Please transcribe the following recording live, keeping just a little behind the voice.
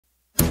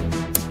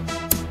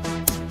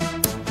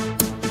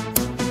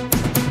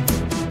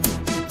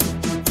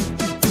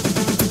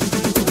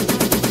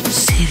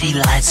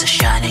Street lights are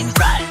shining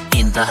bright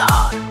in the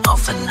heart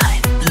of the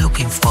night,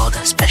 looking for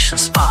the special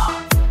spot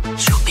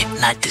to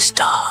ignite the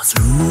stars.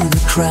 Through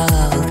the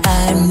crowd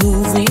I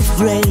move with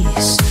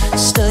grace,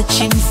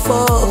 searching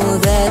for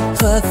that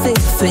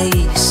perfect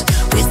face.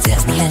 With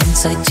every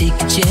glance I take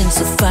a chance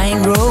to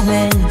find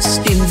romance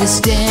in this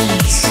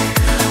dance,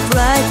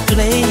 right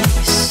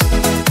place.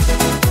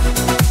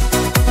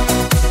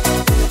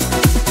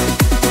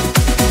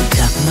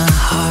 Got my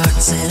heart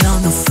set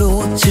on the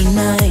floor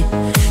tonight.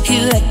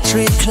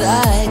 Electric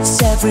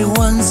lights,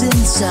 everyone's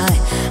inside.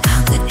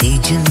 I'm the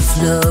agent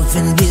of love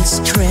in this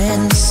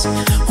trance.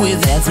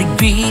 With every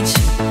beat,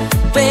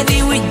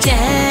 baby, we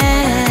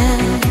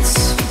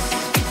dance.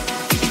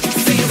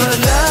 Feel the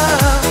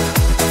love,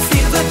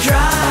 feel the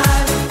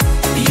drive.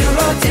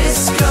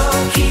 Eurodisco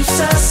keeps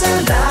us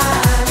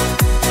alive.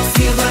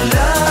 Feel the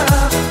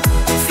love,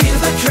 feel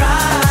the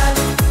drive.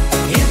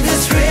 In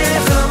this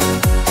rhythm,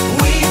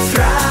 we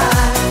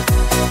thrive.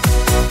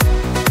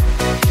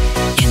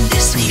 In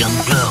this neon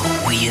glow,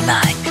 we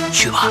unite.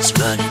 Two hearts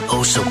burning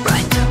oh so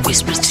bright.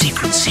 Whispered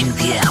secrets in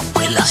the air.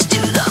 We lost to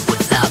love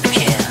without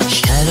care.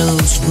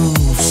 Shadows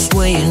move,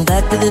 swaying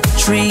back to the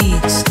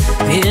trees.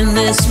 In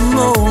this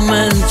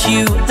moment,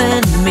 you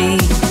and me.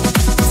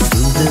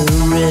 Through the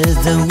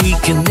rhythm we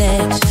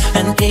connect.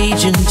 An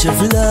agent of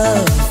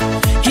love,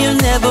 you'll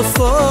never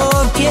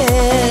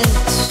forget.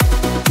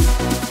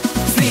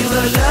 Feel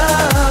the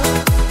love,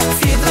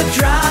 feel the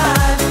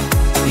drive.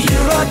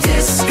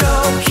 Eurodisco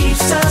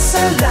keeps us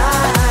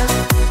alive.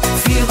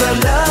 Feel the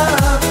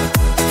love,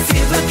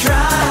 feel the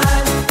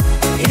drive.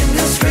 In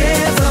this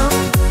rhythm,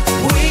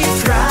 we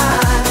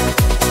thrive.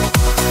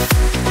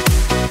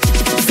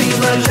 Feel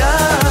the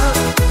love,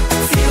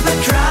 feel the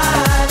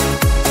drive.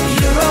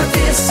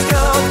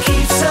 Eurodisco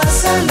keeps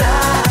us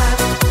alive.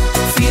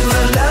 Feel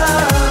the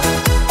love,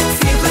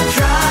 feel the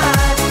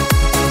drive.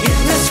 In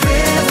this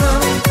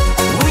rhythm,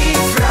 we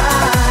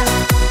thrive.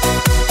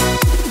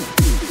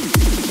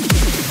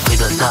 With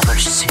the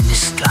lovers in the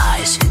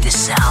skies, in the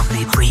sound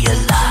we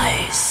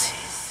realize.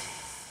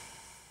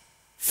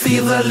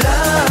 Feel the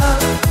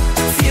love,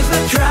 feel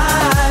the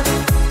drive.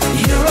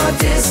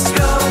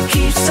 Eurodisco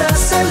keeps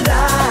us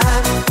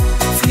alive.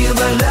 Feel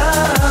the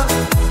love,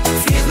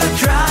 feel the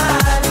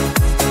drive.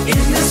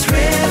 In this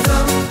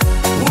rhythm,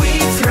 we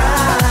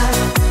thrive.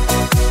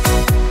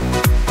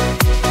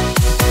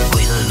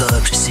 With the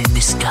lovers in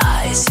the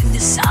skies, in the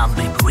sound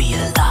we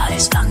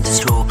realize. And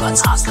these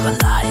robots hearts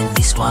collide in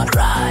this one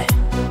ride.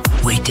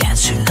 We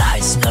dance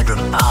tonight, not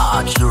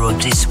apart.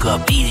 Eurodisco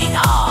beating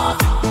hard.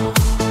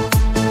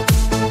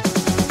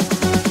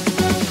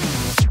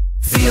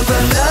 Feel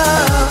the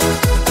love,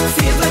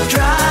 feel the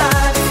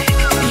drive.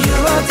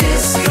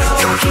 Eurodisco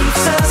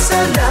keeps us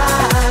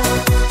alive.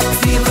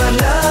 Feel the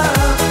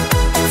love,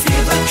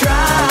 feel the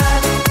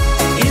drive.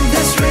 In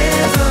this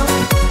rhythm,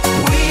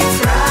 we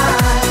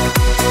thrive.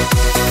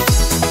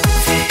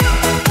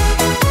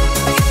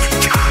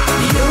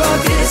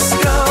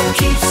 Eurodisco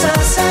keeps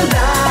us alive.